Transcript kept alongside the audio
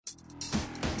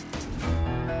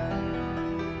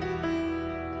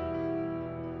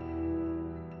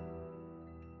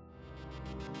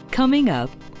Coming up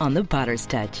on The Potter's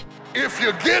Touch. If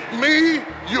you get me,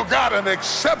 you got an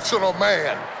exceptional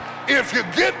man. If you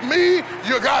get me,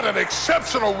 you got an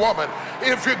exceptional woman.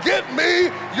 If you get me,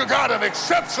 you got an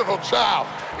exceptional child.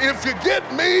 If you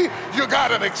get me, you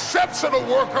got an exceptional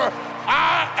worker.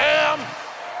 I am.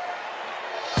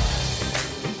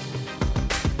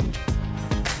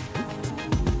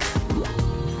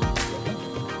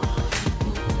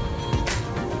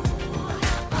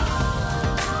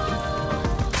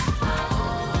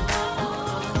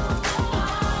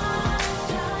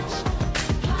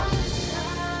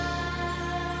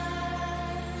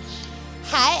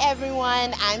 Hi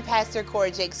everyone, I'm Pastor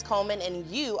Cora Jakes Coleman and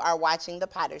you are watching The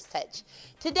Potter's Touch.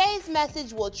 Today's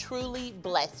message will truly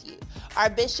bless you. Our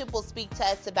bishop will speak to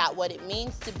us about what it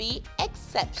means to be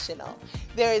exceptional.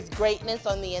 There is greatness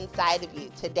on the inside of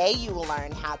you. Today you will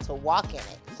learn how to walk in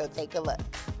it, so take a look.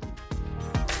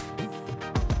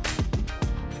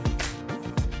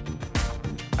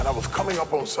 And I was coming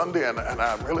up on Sunday and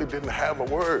I really didn't have a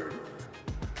word.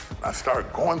 I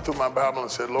started going through my Bible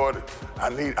and said, Lord, I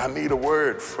need a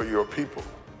word for your people.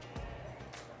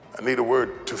 I need a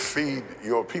word to feed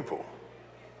your people.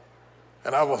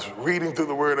 And I was reading through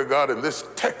the Word of God and this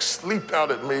text leaped out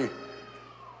at me.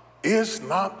 Is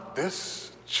not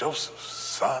this Joseph's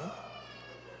son?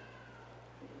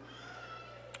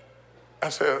 I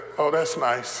said, oh, that's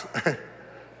nice.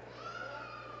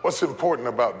 What's important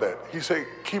about that? He said,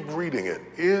 keep reading it.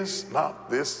 Is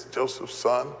not this Joseph's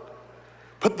son?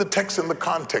 Put the text in the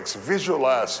context,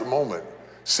 visualize the moment,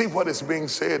 see what is being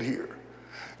said here.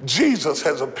 Jesus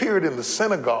has appeared in the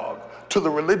synagogue to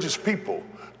the religious people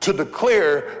to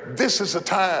declare this is the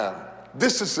time,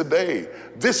 this is the day,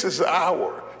 this is the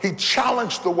hour. He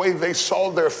challenged the way they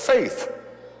saw their faith.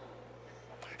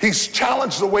 He's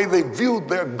challenged the way they viewed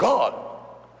their God.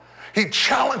 He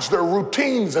challenged their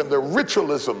routines and their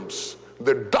ritualisms,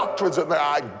 their doctrines and their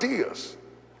ideas.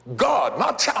 God,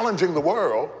 not challenging the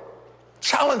world,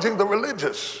 challenging the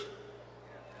religious.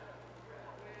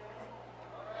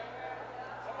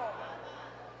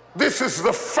 This is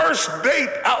the first date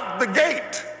out the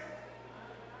gate.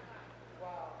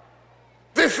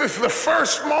 This is the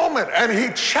first moment, and he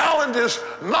challenges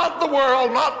not the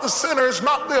world, not the sinners,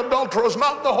 not the adulterers,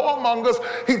 not the whoremongers.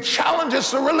 He challenges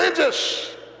the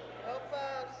religious.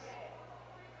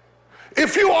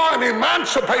 If you are an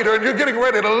emancipator and you're getting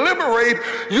ready to liberate,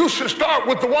 you should start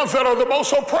with the ones that are the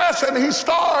most oppressed, and he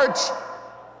starts.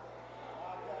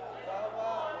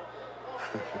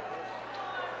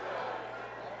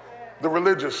 The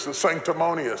religious, the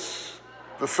sanctimonious,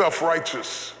 the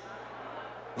self-righteous,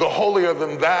 the holier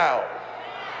than thou,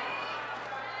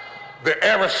 the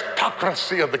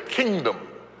aristocracy of the kingdom.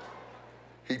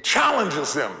 He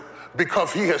challenges them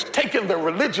because he has taken their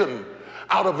religion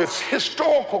out of its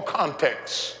historical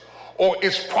context or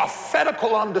its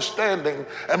prophetical understanding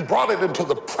and brought it into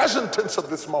the present tense of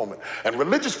this moment. And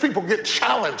religious people get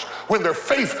challenged when their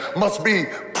faith must be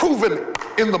proven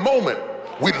in the moment.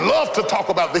 We love to talk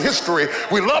about the history,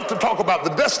 we love to talk about the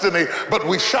destiny, but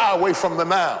we shy away from the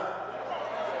now.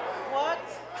 What?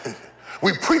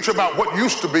 We preach about what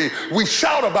used to be, we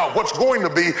shout about what's going to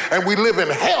be, and we live in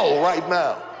hell right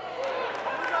now.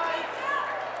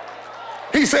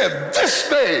 He said, this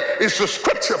day is the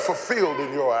scripture fulfilled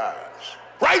in your eyes.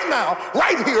 Right now,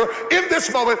 right here, in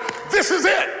this moment, this is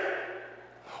it.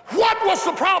 What was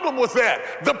the problem with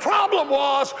that? The problem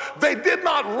was they did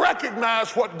not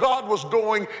recognize what God was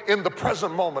doing in the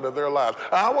present moment of their lives.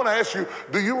 I want to ask you,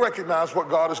 do you recognize what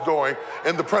God is doing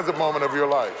in the present moment of your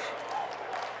life?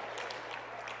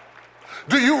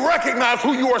 Do you recognize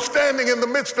who you are standing in the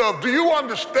midst of? Do you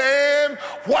understand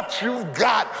what you've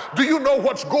got? Do you know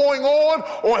what's going on?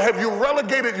 Or have you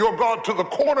relegated your God to the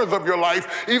corners of your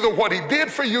life, either what he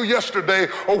did for you yesterday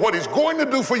or what he's going to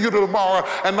do for you tomorrow,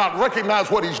 and not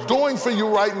recognize what he's doing for you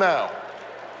right now?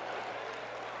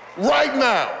 Right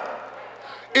now,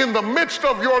 in the midst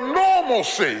of your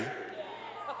normalcy,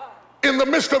 in the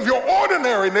midst of your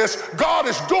ordinariness, God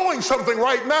is doing something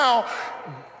right now,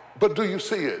 but do you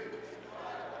see it?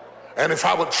 And if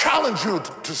I would challenge you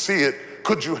to see it,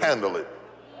 could you handle it?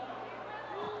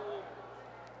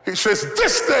 He says,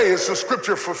 this day is the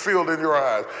scripture fulfilled in your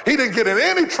eyes. He didn't get in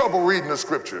any trouble reading the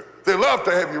scripture. They love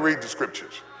to have you read the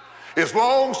scriptures. As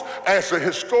long as the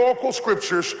historical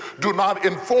scriptures do not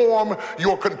inform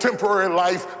your contemporary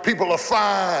life, people are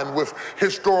fine with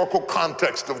historical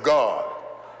context of God.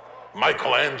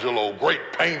 Michelangelo, great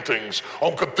paintings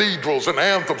on cathedrals and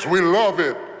anthems, we love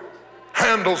it.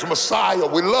 Handel's Messiah,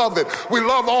 we love it. We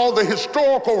love all the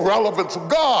historical relevance of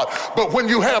God. But when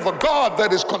you have a God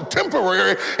that is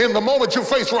contemporary in the moment you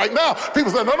face right now,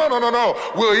 people say, no.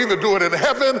 We'll either do it in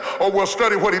heaven or we'll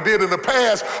study what he did in the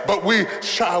past, but we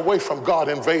shy away from God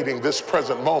invading this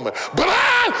present moment. But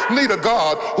I need a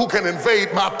God who can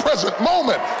invade my present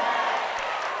moment.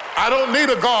 I don't need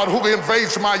a God who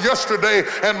invades my yesterday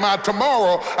and my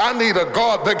tomorrow. I need a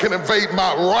God that can invade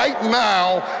my right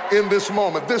now in this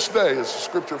moment. This day is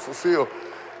scripture fulfilled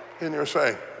in your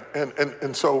saying.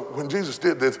 And so when Jesus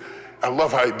did this, I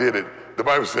love how he did it. The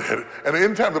Bible said, and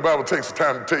anytime the Bible takes the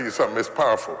time to tell you something, it's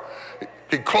powerful.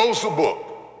 He closed the book,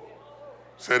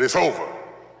 said, it's over.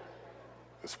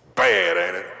 It's bad,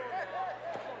 ain't it?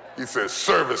 He said,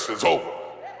 service is over.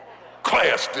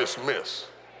 Class dismissed.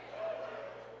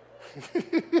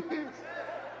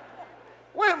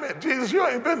 Wait a minute, Jesus, you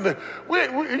ain't been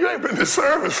to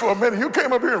service for a minute. You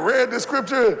came up here and read the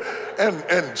scripture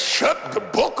and shut the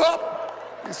book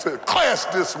up? He said, class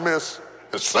dismissed,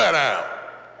 and sat down.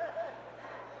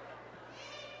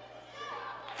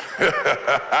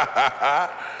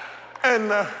 And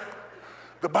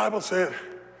the Bible said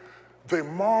they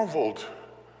marveled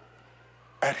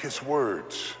at his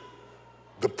words,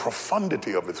 the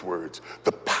profundity of his words,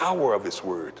 the power of his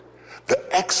word,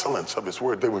 the excellence of his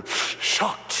word. They were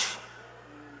shocked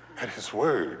at his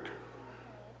word,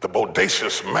 the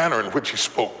bodacious manner in which he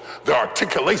spoke, the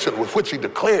articulation with which he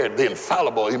declared the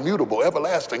infallible, immutable,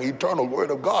 everlasting, eternal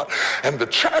word of God. And the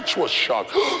church was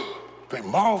shocked. They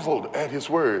marveled at his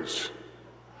words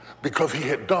because he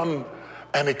had done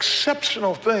an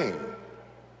exceptional thing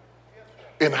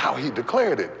in how he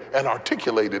declared it and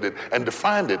articulated it and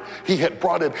defined it. He had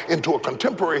brought it into a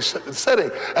contemporary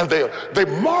setting, and they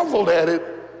marveled at it,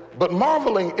 but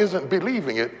marveling isn't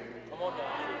believing it.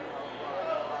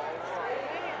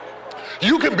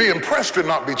 You can be impressed and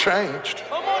not be changed.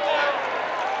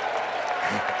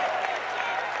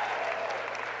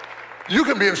 You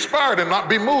can be inspired and not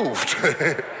be moved.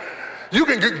 You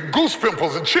can get goose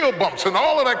pimples and chill bumps and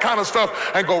all of that kind of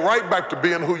stuff and go right back to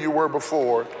being who you were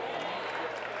before.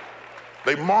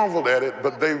 They marveled at it,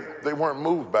 but they weren't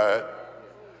moved by it.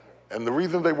 And the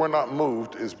reason they were not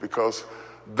moved is because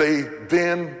they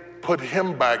then put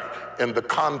him back in the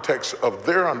context of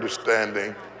their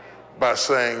understanding by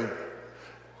saying,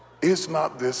 is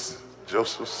not this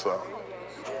Joseph's son?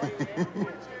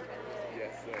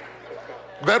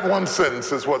 That one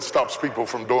sentence is what stops people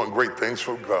from doing great things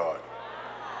for God.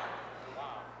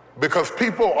 Because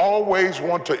people always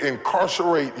want to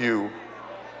incarcerate you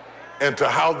into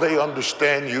how they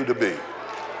understand you to be.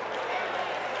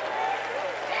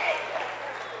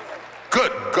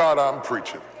 Good God, I'm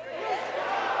preaching.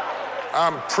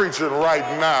 I'm preaching right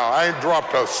now. I ain't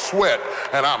dropped a sweat,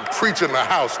 and I'm preaching the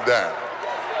house down.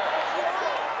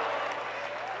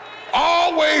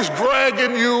 Always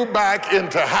dragging you back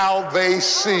into how they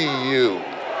see you.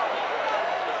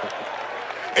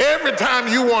 Every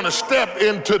time you want to step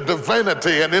into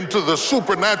divinity and into the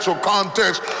supernatural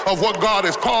context of what God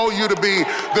has called you to be,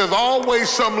 there's always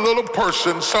some little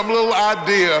person, some little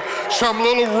idea, some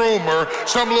little rumor,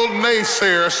 some little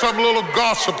naysayer, some little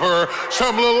gossiper,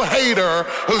 some little hater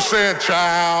who's saying,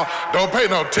 child, don't pay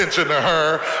no attention to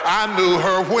her. I knew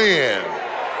her when.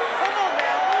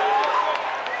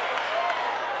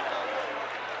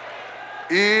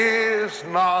 Is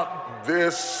not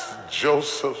this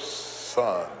Joseph's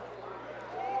son?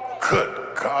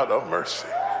 Good God of mercy.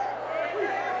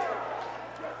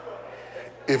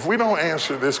 If we don't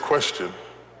answer this question,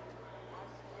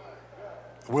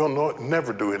 we'll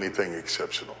never do anything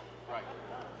exceptional.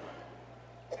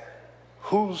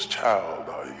 Whose child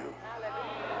are you?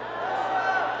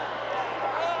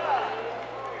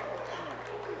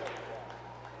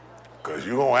 Because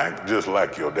you're going to act just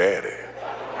like your daddy.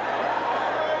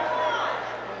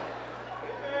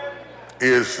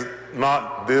 Is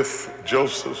not this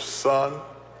Joseph's son?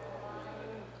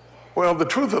 Well, the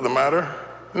truth of the matter,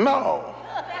 no.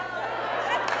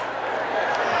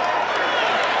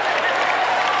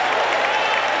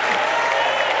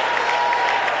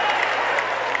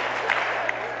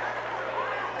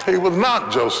 He was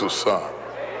not Joseph's son.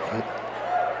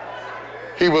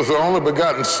 He was the only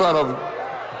begotten son of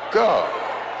God.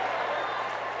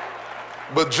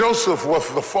 But Joseph was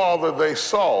the father they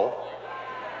saw.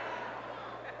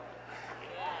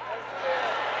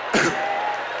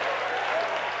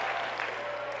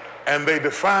 And they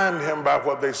defined him by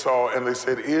what they saw, and they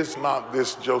said, is not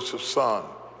this Joseph's son?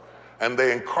 And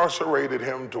they incarcerated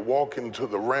him to walk into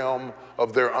the realm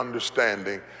of their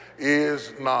understanding.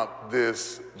 Is not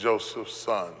this Joseph's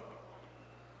son?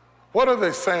 What are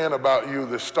they saying about you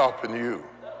that's stopping you?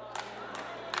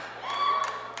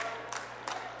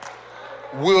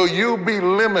 Will you be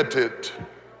limited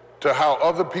to how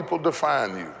other people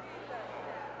define you?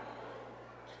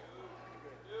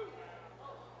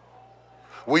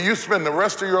 Will you spend the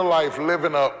rest of your life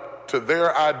living up to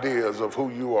their ideas of who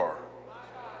you are?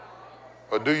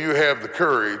 Or do you have the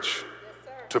courage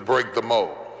to break the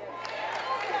mold?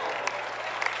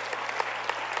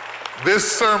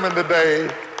 This sermon today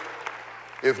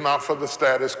is not for the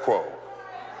status quo.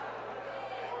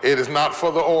 It is not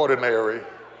for the ordinary.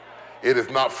 It is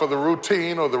not for the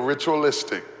routine or the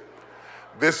ritualistic.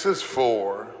 This is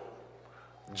for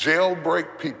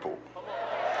jailbreak people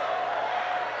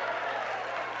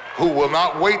who will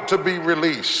not wait to be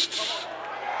released,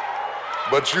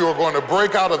 but you are going to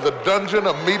break out of the dungeon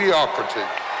of mediocrity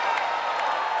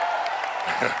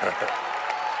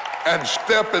and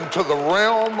step into the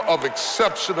realm of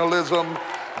exceptionalism.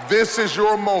 This is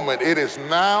your moment. It is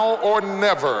now or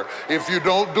never. If you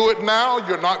don't do it now,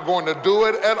 you're not going to do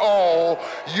it at all.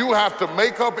 You have to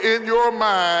make up in your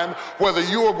mind whether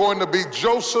you are going to be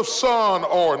Joseph's son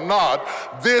or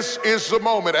not. This is the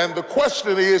moment. And the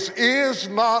question is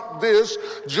not this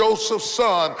Joseph's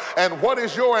son? And what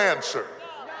is your answer?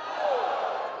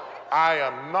 I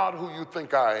am not who you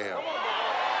think I am.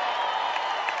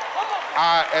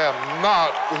 I am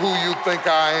not who you think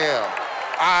I am.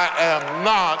 I am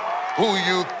not who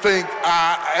you think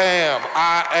I am.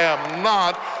 I am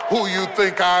not who you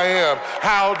think I am.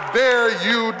 How dare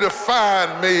you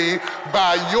define me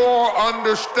by your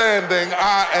understanding?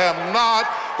 I am not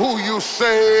who you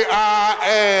say I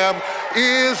am.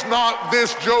 Is not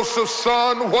this Joseph's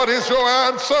son? What is your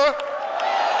answer?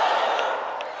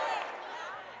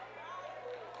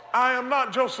 I am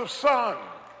not Joseph's son.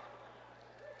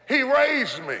 He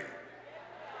raised me.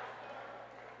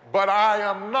 But I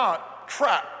am not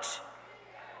trapped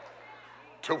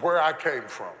to where I came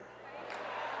from.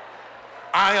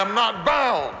 I am not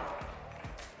bound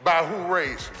by who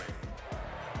raised me.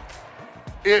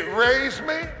 It raised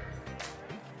me,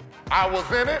 I was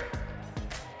in it,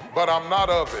 but I'm not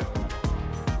of it.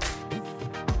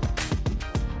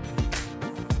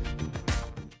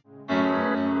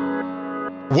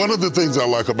 One of the things I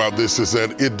like about this is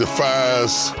that it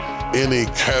defies any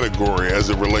category as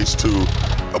it relates to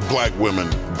black women,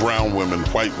 brown women,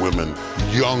 white women,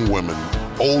 young women,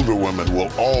 older women will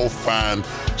all find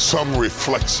some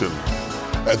reflection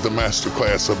at the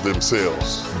masterclass of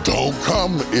themselves. Don't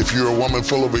come if you're a woman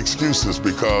full of excuses,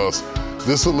 because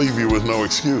this will leave you with no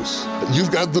excuse.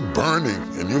 You've got the burning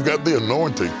and you've got the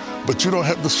anointing, but you don't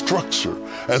have the structure.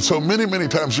 And so many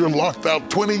times you're locked out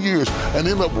 20 years and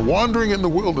end up wandering in the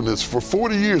wilderness for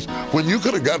 40 years when you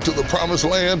could have got to the promised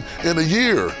land in a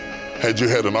year had you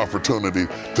had an opportunity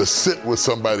to sit with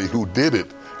somebody who did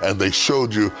it and they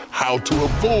showed you how to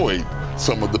avoid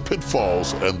some of the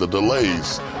pitfalls and the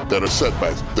delays that are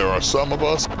setbacks. There are some of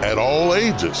us at all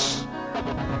ages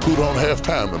who don't have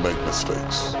time to make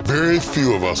mistakes. Very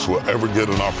few of us will ever get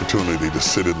an opportunity to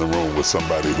sit in the room with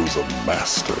somebody who's a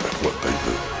master at what they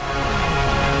do.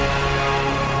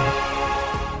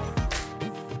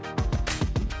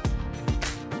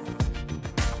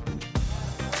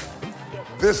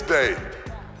 This day,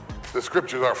 the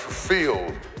scriptures are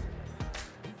fulfilled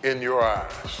in your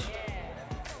eyes.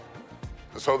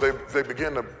 So they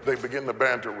begin to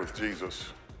banter with Jesus.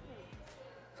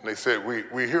 And they said,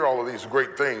 we hear all of these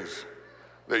great things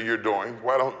that you're doing.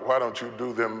 Why don't you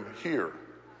do them here?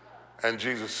 And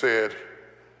Jesus said,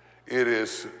 it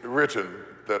is written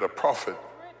that a prophet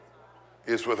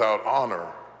is without honor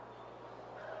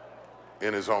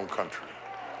in his own country.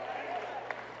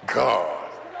 God.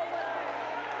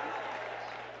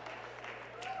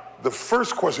 The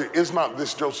first question, is not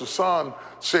this Joseph's son,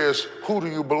 says, who do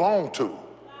you belong to?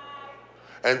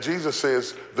 And Jesus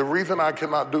says, the reason I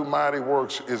cannot do mighty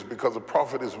works is because a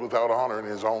prophet is without honor in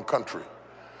his own country.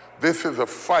 This is a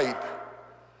fight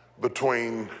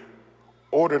between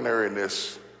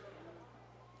ordinariness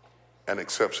and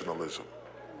exceptionalism.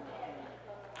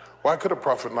 Why could a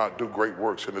prophet not do great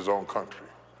works in his own country?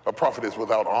 A prophet is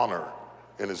without honor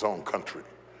in his own country.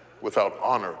 Without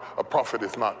honor. A prophet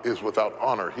is without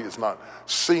honor. He is not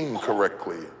seen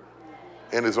correctly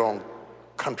in his own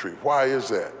country. Why is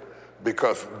that?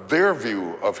 Because their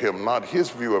view of him, not his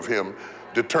view of him,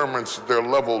 determines their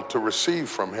level to receive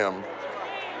from him.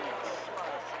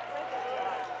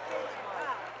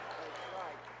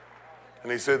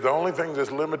 And he said, the only thing that's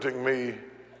limiting me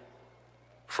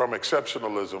from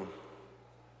exceptionalism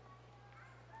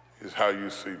is how you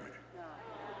see me.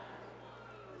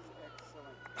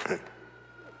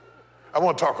 I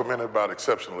want to talk a minute about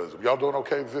exceptionalism. Y'all doing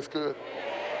okay? Is this good?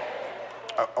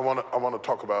 I want to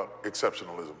talk about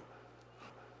exceptionalism.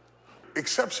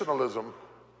 Exceptionalism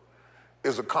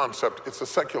is a concept, it's a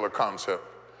secular concept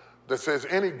that says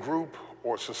any group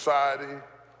or society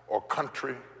or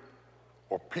country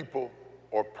or people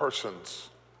or persons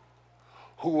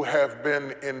who have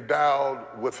been endowed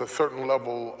with a certain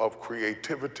level of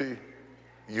creativity,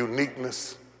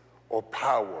 uniqueness, or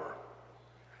power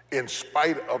in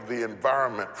spite of the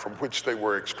environment from which they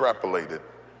were extrapolated,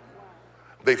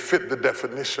 they fit the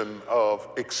definition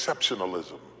of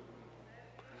exceptionalism.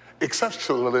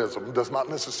 Exceptionalism does not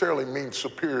necessarily mean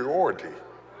superiority.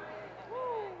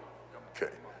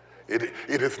 Okay.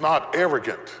 It is not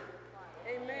arrogant.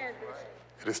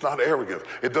 It is not arrogant.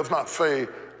 It does not say,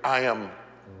 I am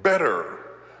better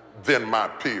than my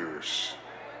peers.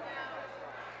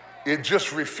 It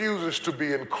just refuses to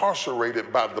be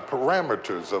incarcerated by the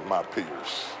parameters of my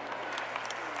peers.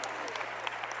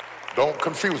 Don't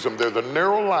confuse them. There's a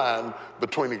narrow line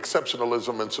between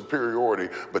exceptionalism and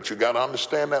superiority, but you got to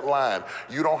understand that line.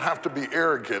 You don't have to be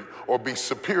arrogant or be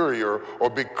superior or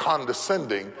be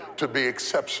condescending to be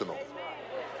exceptional.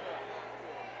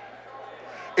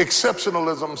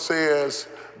 Exceptionalism says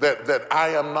that I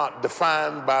am not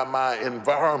defined by my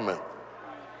environment.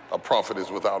 A prophet is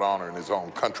without honor in his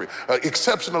own country.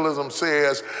 Exceptionalism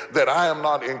says that I am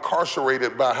not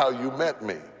incarcerated by how you met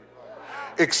me.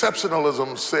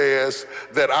 Exceptionalism says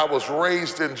that I was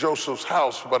raised in Joseph's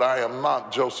house, but I am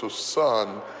not Joseph's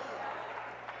son.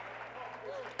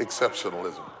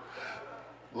 Exceptionalism.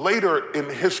 Later in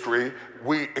history,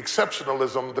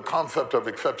 exceptionalism, the concept of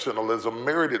exceptionalism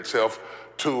married itself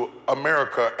to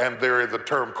America, and there is a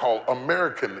term called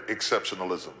American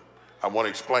exceptionalism. I want to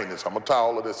explain this. I'm going to tie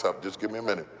all of this up. Just give me a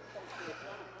minute.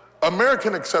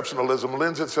 American exceptionalism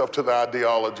lends itself to the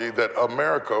ideology that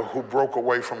America, who broke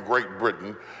away from Great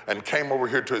Britain and came over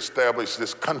here to establish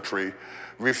this country,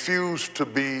 refused to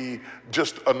be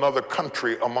just another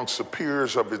country amongst the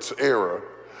peers of its era,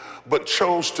 but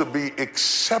chose to be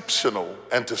exceptional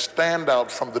and to stand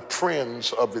out from the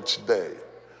trends of its day.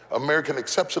 American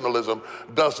exceptionalism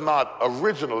does not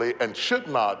originally and should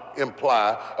not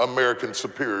imply American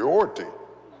superiority,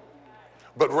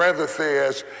 but rather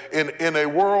says in a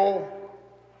world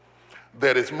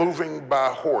that is moving by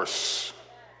horse,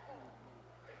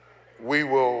 we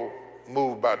will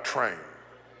move by train.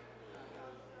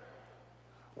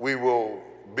 We will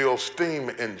build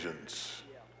steam engines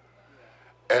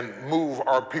and move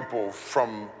our people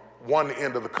from one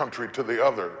end of the country to the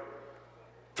other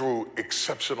through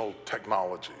exceptional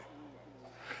technology.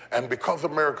 And because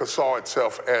America saw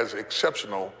itself as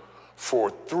exceptional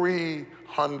for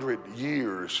 300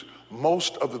 years,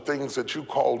 most of the things that you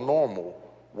call normal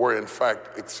were in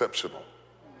fact exceptional.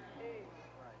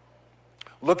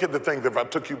 Look at the things, if I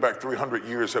took you back 300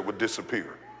 years, that would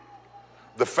disappear.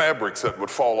 The fabrics that would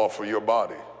fall off of your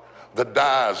body, the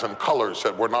dyes and colors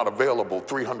that were not available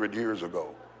 300 years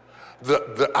ago,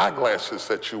 the eyeglasses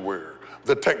that you wear,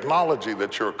 the technology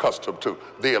that you're accustomed to,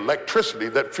 the electricity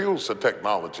that fuels the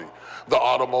technology, the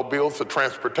automobiles, the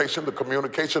transportation, the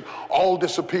communication, all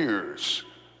disappears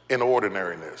in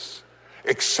ordinariness.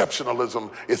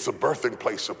 Exceptionalism is the birthing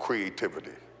place of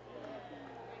creativity.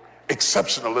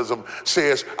 Exceptionalism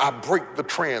says, I break the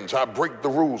trends, I break the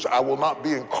rules. I will not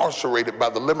be incarcerated by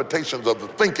the limitations of the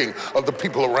thinking of the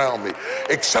people around me.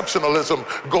 Exceptionalism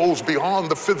goes beyond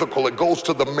the physical. It goes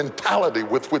to the mentality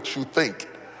with which you think.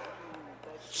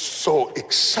 So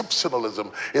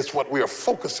exceptionalism is what we are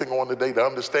focusing on today to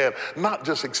understand, not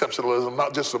just exceptionalism,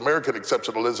 not just American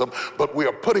exceptionalism, but we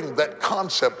are putting that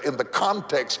concept in the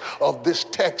context of this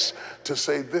text to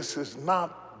say this is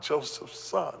not Joseph's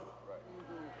son.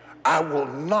 I will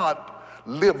not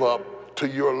live up to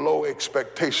your low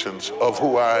expectations of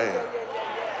who I am.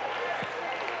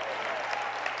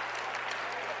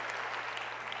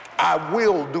 I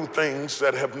will do things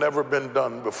that have never been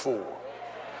done before.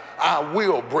 I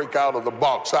will break out of the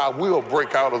box. I will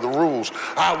break out of the rules.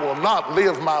 I will not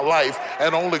live my life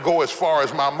and only go as far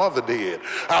as my mother did.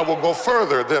 I will go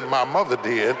further than my mother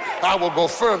did. I will go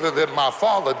further than my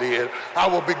father did. I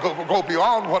will go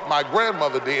beyond what my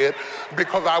grandmother did,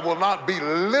 because I will not be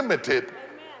limited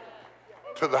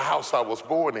to the house I was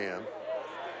born in.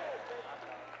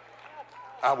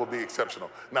 I will be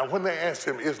exceptional. Now, when they asked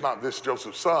him, is not this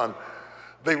Joseph's son,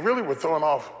 they really were thrown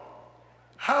off.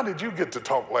 How did you get to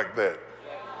talk like that?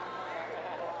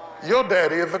 Your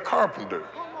daddy is a carpenter.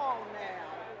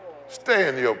 Stay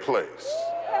in your place.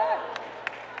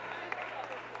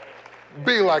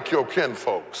 Be like your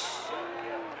kinfolks.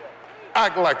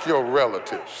 Act like your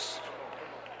relatives.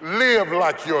 Live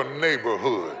like your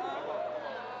neighborhood.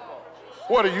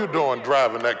 What are you doing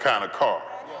driving that kind of car?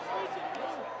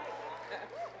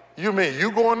 You mean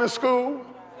you going to school?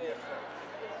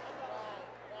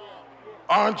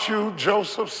 Aren't you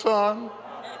Joseph's son?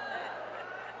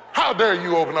 How dare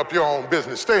you open up your own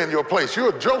business? Stay in your place.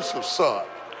 You're Joseph's son.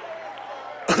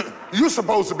 You're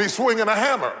supposed to be swinging a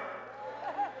hammer,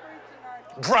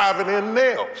 driving in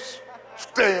nails.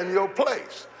 Stay in your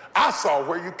place. I saw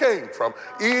where you came from.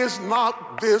 Is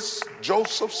not this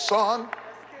Joseph's son?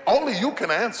 Only you can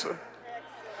answer.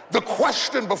 The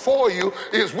question before you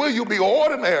is, will you be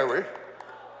ordinary,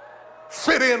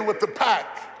 fit in with the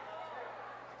pack,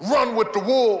 run with the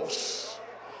wolves,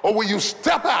 or will you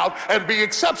step out and be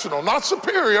exceptional? Not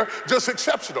superior, just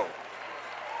exceptional.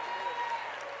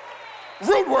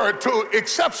 Root word to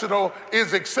exceptional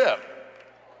is accept.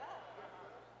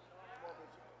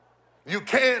 You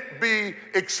can't be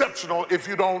exceptional if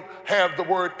you don't have the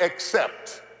word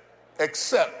accept.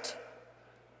 Accept.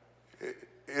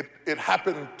 It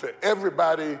happened to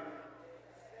everybody.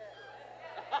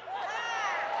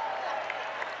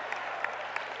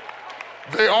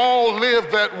 They all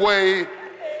live that way.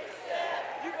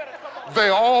 They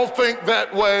all think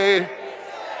that way.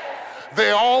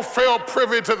 They all felt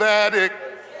privy to that.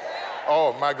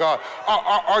 Oh my God.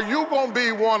 Are you going to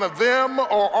be one of them,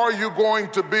 or are you going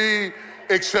to be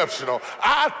exceptional?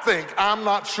 I'm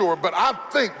not sure, but I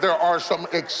think there are some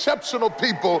exceptional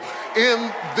people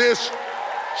in this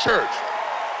church.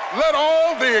 Let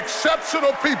all the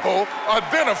exceptional people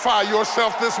identify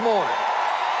yourself this morning.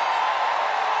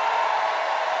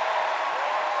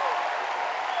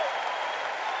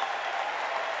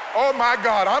 Oh my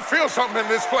God, I feel something in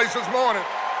this place this morning.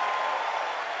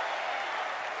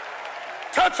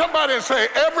 Touch somebody and say,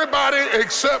 everybody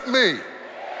except me.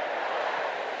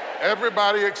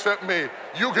 Everybody except me.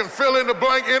 You can fill in the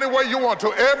blank any way you want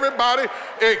to. Everybody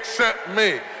except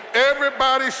me.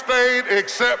 Everybody stayed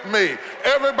except me.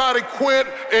 Everybody quit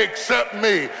except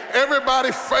me.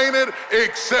 Everybody fainted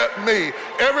except me.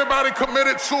 Everybody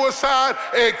committed suicide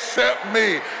except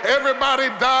me. Everybody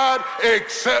died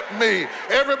except me.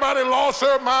 Everybody lost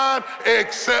their mind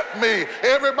except me.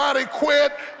 Everybody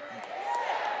quit.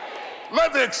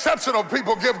 Let the exceptional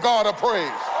people give God a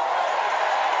praise.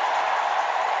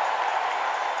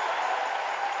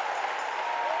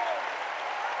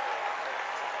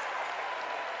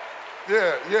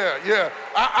 Yeah.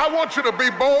 I want you to be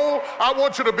bold. I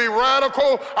want you to be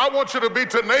radical. I want you to be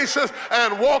tenacious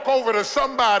and walk over to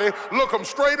somebody, look them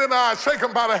straight in the eye, shake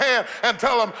them by the hand, and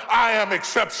tell them, I am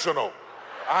exceptional.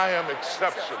 I am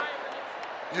exceptional.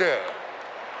 Yeah.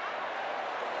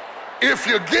 If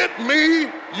you get me,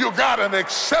 you got an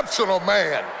exceptional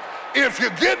man. If you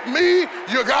get me,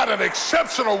 you got an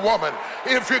exceptional woman.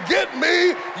 If you get me,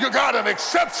 you got an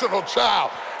exceptional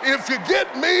child. If you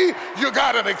get me, you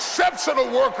got an exceptional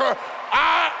worker.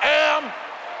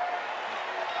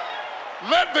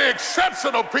 Let the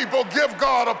exceptional people give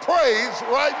God a praise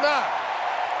right now.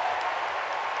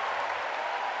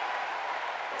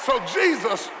 So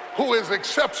Jesus, who is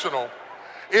exceptional,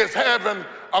 is having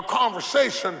a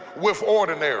conversation with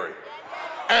ordinary.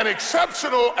 And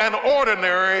exceptional and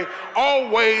ordinary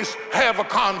always have a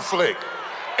conflict.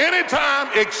 Anytime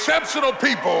exceptional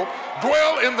people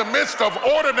dwell in the midst of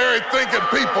ordinary thinking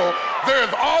people, there's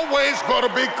always going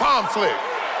to be conflict.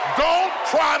 Don't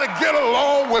try to get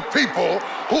along with people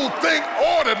who think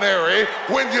ordinary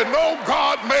when you know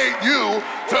God made you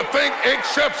to think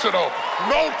exceptional.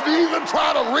 Don't even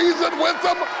try to reason with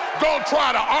them. Don't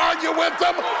try to argue with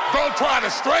them. Don't try to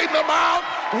straighten them out.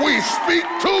 We speak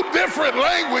two different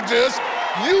languages.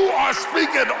 You are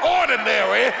speaking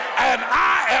ordinary, and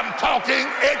I am talking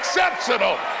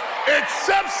exceptional.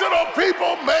 Exceptional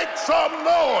people make some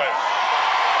noise.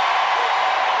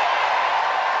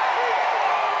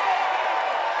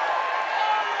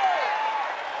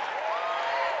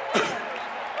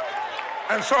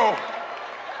 And so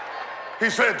he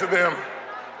said to them,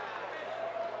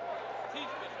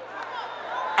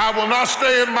 I will not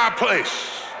stay in my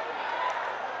place.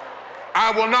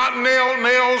 I will not nail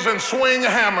nails and swing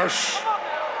hammers.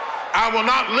 I will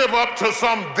not live up to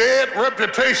some dead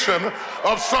reputation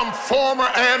of some former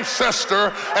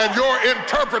ancestor and your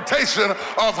interpretation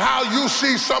of how you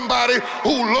see somebody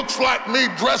who looks like me,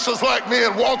 dresses like me,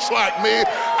 and walks like me.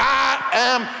 I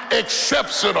am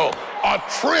exceptional, a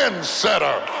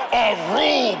trendsetter, a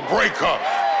rule breaker.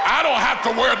 I don't have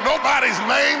to wear nobody's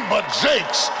name but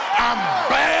Jake's. I'm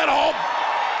bad off.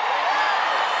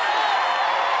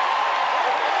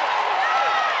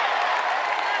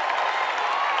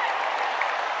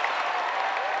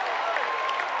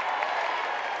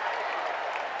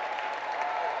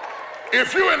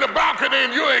 If you're in the balcony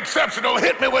and you're exceptional,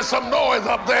 hit me with some noise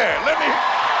up there. Let me.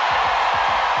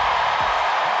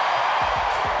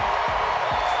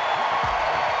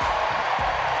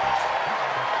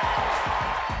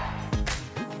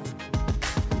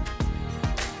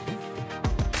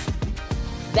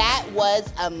 That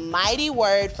was a mighty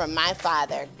word from my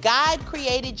father. God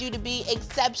created you to be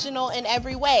exceptional in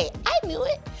every way. I knew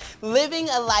it. Living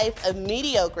a life of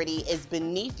mediocrity is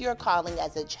beneath your calling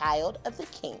as a child of the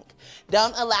King.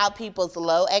 Don't allow people's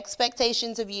low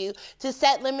expectations of you to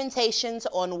set limitations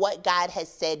on what God has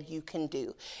said you can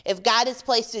do. If God has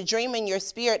placed a dream in your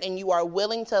spirit and you are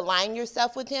willing to align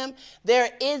yourself with Him, there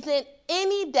isn't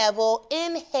any devil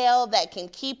in hell that can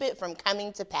keep it from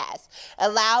coming to pass.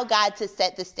 Allow God to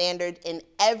set the standard in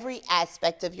every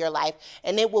aspect of your life,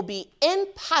 and it will be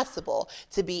impossible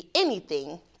to be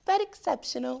anything but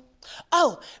exceptional.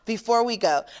 Oh, before we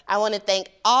go, I want to thank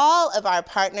all of our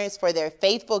partners for their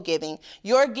faithful giving.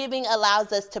 Your giving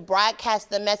allows us to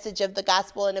broadcast the message of the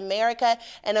gospel in America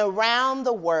and around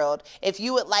the world. If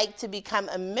you would like to become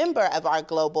a member of our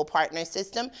global partner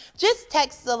system, just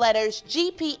text the letters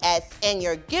GPS and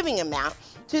your giving amount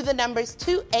to the numbers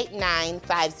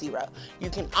 28950.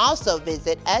 You can also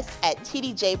visit us at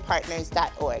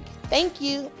tdjpartners.org. Thank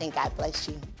you, and God bless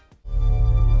you.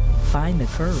 Find the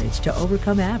courage to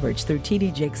overcome average through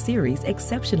TD Jake's series,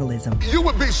 Exceptionalism. You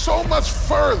would be so much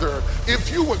further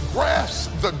if you would grasp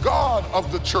the God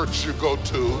of the church you go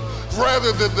to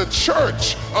rather than the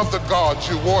church of the God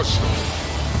you worship.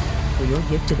 For your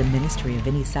gift to the ministry of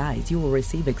any size, you will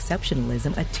receive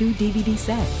Exceptionalism, a 2-DVD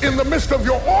set. In the midst of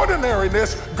your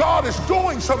ordinariness, God is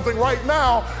doing something right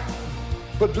now,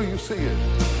 but do you see it?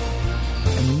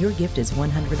 And when your gift is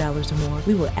 $100 or more,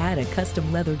 we will add a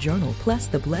custom leather journal plus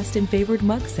the blessed and favored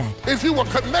mug set. If you are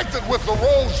connected with the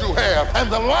roles you have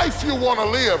and the life you want to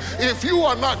live, if you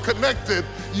are not connected,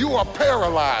 you are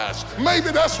paralyzed.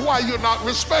 Maybe that's why you're not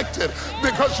respected,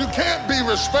 because you can't be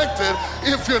respected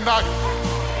if you're not.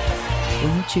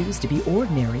 Will you choose to be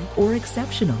ordinary or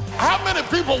exceptional? How many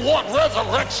people want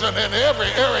resurrection in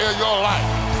every area of your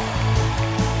life?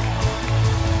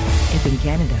 If in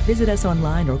Canada, visit us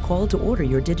online or call to order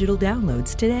your digital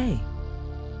downloads today.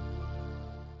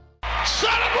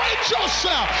 Celebrate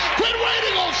yourself. Quit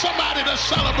waiting on somebody to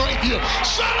celebrate you.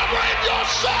 Celebrate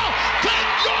yourself. Take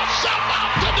yourself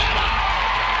out to dinner.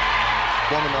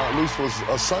 Woman Loose was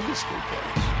a Sunday school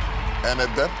class. And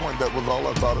at that point, that was all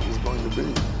I thought it was going to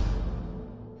be.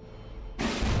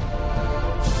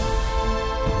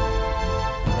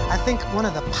 I think one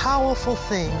of the powerful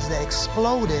things that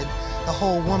exploded the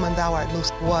whole Woman Thou Art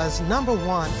Loose was, number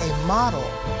one, a model,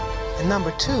 and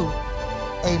number two,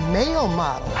 a male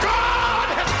model. God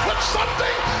has put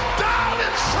something down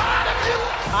inside of you.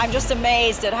 I'm just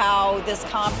amazed at how this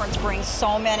conference brings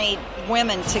so many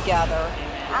women together.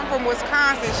 I'm from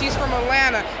Wisconsin, she's from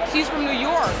Atlanta, she's from New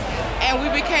York, and we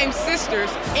became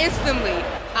sisters instantly.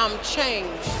 I'm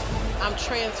changed, I'm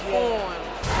transformed.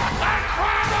 I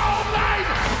cried all night,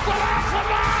 but I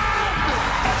survived.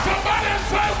 Somebody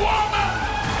say, woman,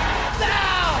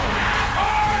 thou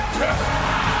art.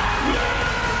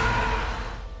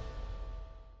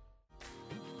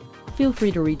 Feel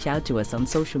free to reach out to us on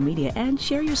social media and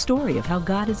share your story of how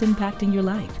God is impacting your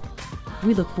life.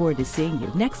 We look forward to seeing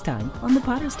you next time on The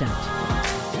Potter's Touch.